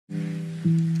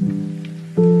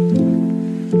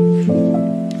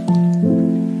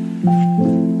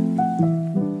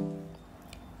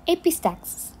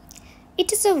Epistaxis.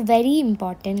 It is a very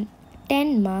important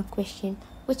 10-mark question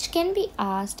which can be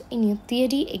asked in your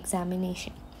theory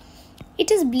examination.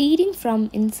 It is bleeding from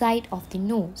inside of the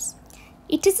nose.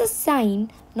 It is a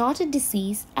sign, not a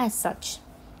disease as such.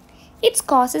 Its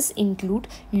causes include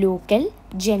local,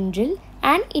 general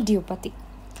and idiopathic.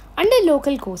 Under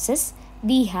local causes,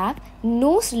 we have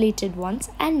nose-related ones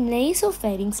and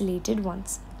nasopharynx-related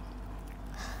ones.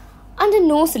 Under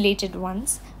nose-related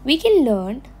ones, we can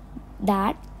learn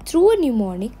that through a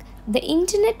mnemonic, the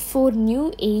internet for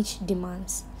new age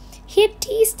demands. Here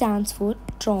T stands for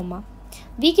trauma.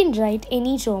 We can write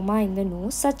any trauma in the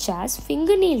nose such as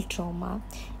fingernail trauma,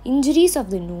 injuries of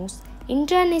the nose,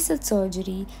 intranasal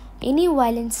surgery, any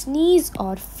violent sneeze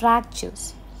or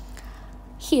fractures.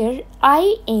 Here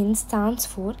IN stands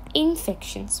for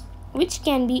infections, which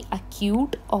can be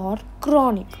acute or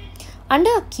chronic.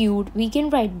 Under acute, we can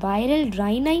write viral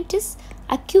rhinitis,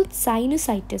 acute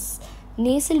sinusitis,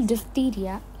 nasal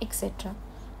diphtheria, etc.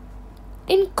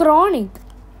 In chronic,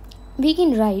 we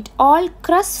can write all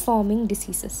crust-forming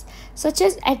diseases such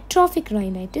as atrophic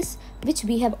rhinitis, which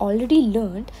we have already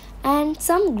learned, and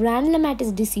some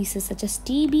granulomatous diseases such as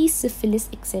TB, syphilis,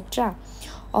 etc.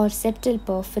 or septal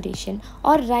perforation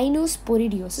or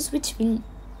rhinosporidiosis,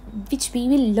 which we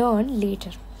will learn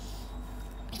later.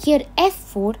 Here F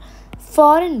for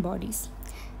foreign bodies,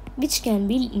 which can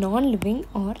be non-living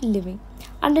or living.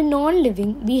 Under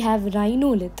non-living, we have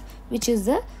rhinolith, which is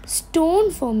a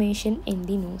stone formation in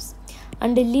the nose.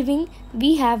 Under living,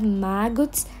 we have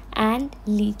maggots and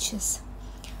leeches.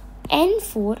 N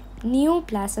for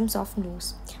neoplasms of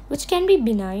nose, which can be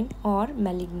benign or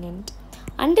malignant.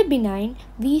 Under benign,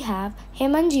 we have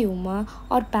hemangioma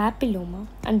or papilloma.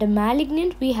 Under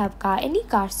malignant, we have any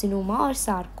carcinoma or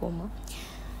sarcoma.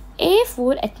 A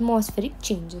for atmospheric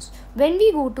changes. When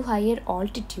we go to higher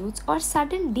altitudes or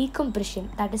sudden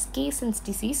decompression, that is Caisson's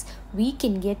disease, we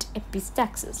can get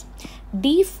epistaxis.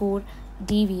 D for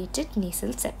deviated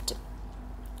nasal septum.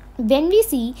 When we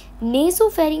see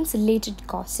nasopharynx related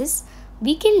causes,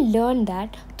 we can learn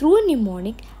that through a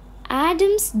mnemonic,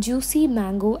 Adam's juicy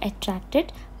mango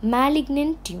attracted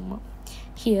malignant tumor.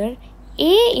 Here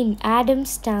A in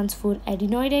Adams stands for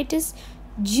adenoiditis,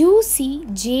 juicy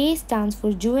J stands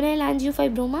for juvenile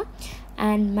angiofibroma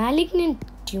and malignant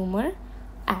tumor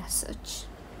as such.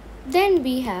 Then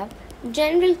we have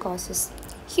general causes.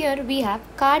 Here we have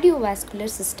cardiovascular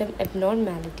system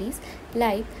abnormalities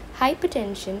like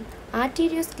hypertension,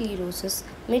 arteriosclerosis,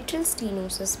 mitral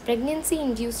stenosis,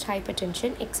 pregnancy-induced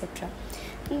hypertension, etc.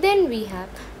 Then we have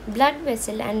blood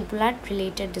vessel and blood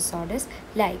related disorders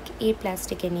like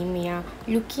aplastic anemia,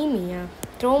 leukemia,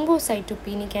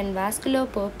 thrombocytopenic and vascular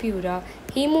purpura,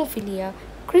 hemophilia,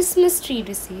 Christmas tree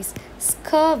disease,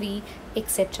 scurvy,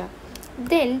 etc.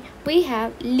 Then we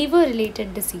have liver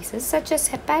related diseases such as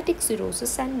hepatic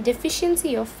cirrhosis and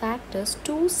deficiency of factors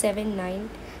 2, 7, 9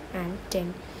 and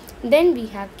 10. Then we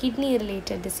have kidney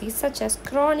related disease such as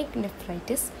chronic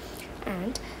nephritis,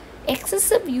 and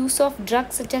excessive use of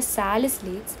drugs such as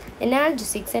salicylates,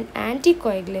 analgesics and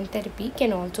anticoagulant therapy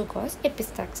can also cause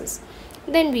epistaxis.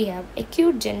 Then we have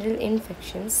acute general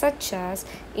infections such as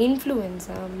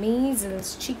influenza,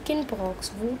 measles, chickenpox,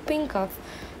 whooping cough,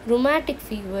 rheumatic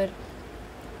fever,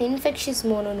 infectious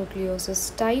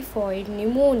mononucleosis, typhoid,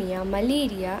 pneumonia,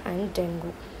 malaria and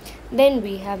dengue. Then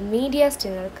we have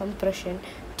mediastinal compression,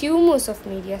 tumors of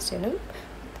mediastinum,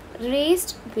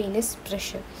 raised venous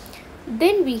pressure.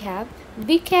 Then we have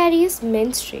vicarious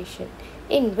menstruation,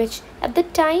 in which at the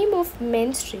time of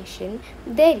menstruation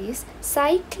there is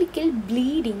cyclical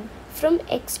bleeding from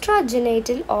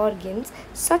extragenital organs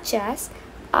such as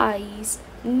eyes,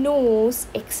 nose,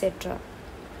 etc.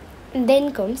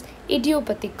 Then comes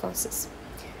idiopathic causes.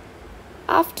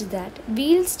 After that,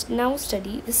 we'll now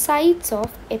study the sites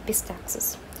of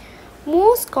epistaxis.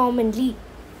 Most commonly,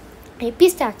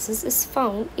 epistaxis is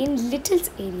found in Little's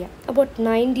area, about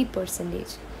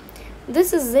 90%.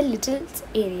 This is the Little's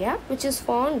area which is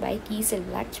formed by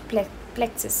Kieselblatt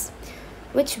plexus,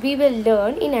 which we will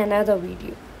learn in another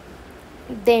video.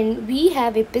 Then we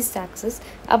have epistaxis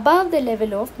above the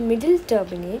level of middle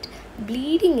turbinate,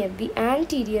 bleeding at the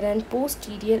anterior and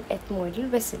posterior ethmoidal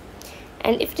vessel.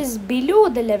 And if it is below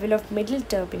the level of middle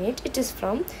turbinate, it is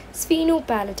from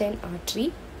sphenopalatine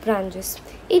artery branches.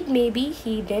 It may be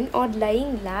hidden or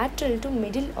lying lateral to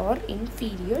middle or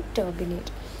inferior turbinate.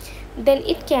 Then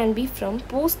it can be from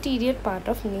posterior part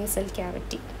of nasal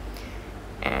cavity.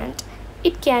 And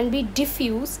it can be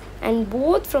diffuse and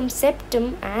both from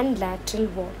septum and lateral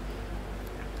wall.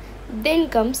 Then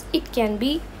comes it can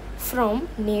be from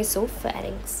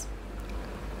nasopharynx.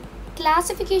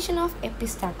 Classification of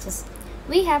epistaxis.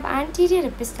 We have anterior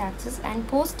epistaxis and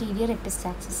posterior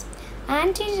epistaxis.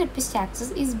 Anterior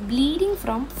epistaxis is bleeding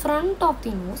from front of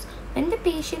the nose when the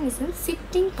patient is in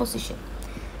sitting position.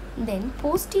 Then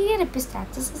posterior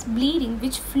epistaxis is bleeding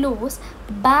which flows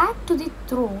back to the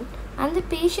throat and the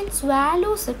patient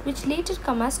swallows it, which later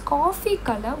come as coffee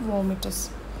color vomitus.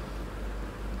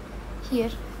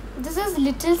 Here, this is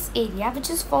Little's area which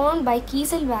is formed by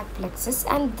Kieselbach plexus,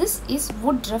 and this is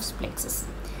Woodruff's plexus.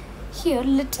 Here,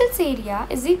 Little's area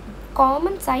is the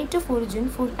common site of origin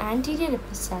for anterior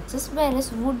epistaxis,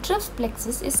 whereas Woodruff's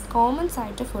plexus is common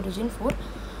site of origin for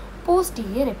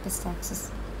posterior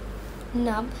epistaxis.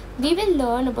 Now, we will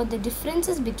learn about the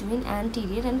differences between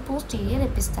anterior and posterior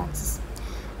epistaxis.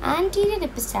 Anterior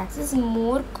epistaxis is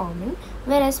more common,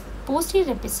 whereas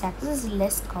posterior epistaxis is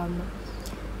less common.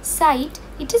 Site,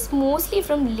 it is mostly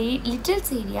from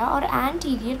Little's area or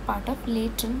anterior part of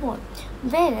lateral wall,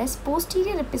 whereas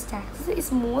posterior epistaxis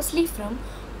is mostly from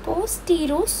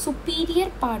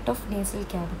posterior-superior part of nasal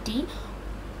cavity,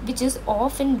 which is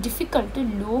often difficult to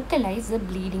localize the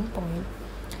bleeding point.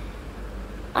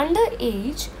 Under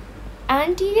age,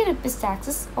 anterior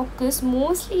epistaxis occurs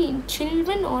mostly in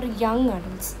children or young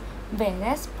adults,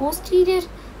 whereas posterior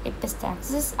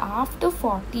epistaxis is after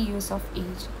 40 years of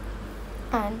age.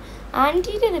 And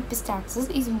anterior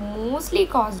epistaxis is mostly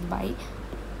caused by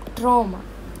trauma.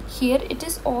 Here it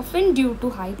is often due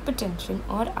to hypertension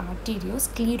or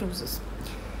arteriosclerosis.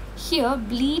 Here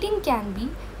bleeding can be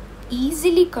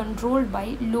easily controlled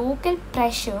by local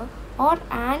pressure or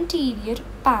anterior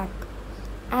pack,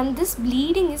 and this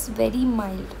bleeding is very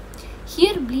mild.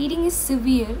 Here bleeding is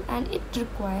severe and it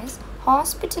requires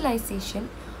hospitalization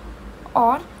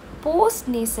or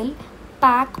post-nasal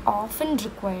pack often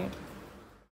required.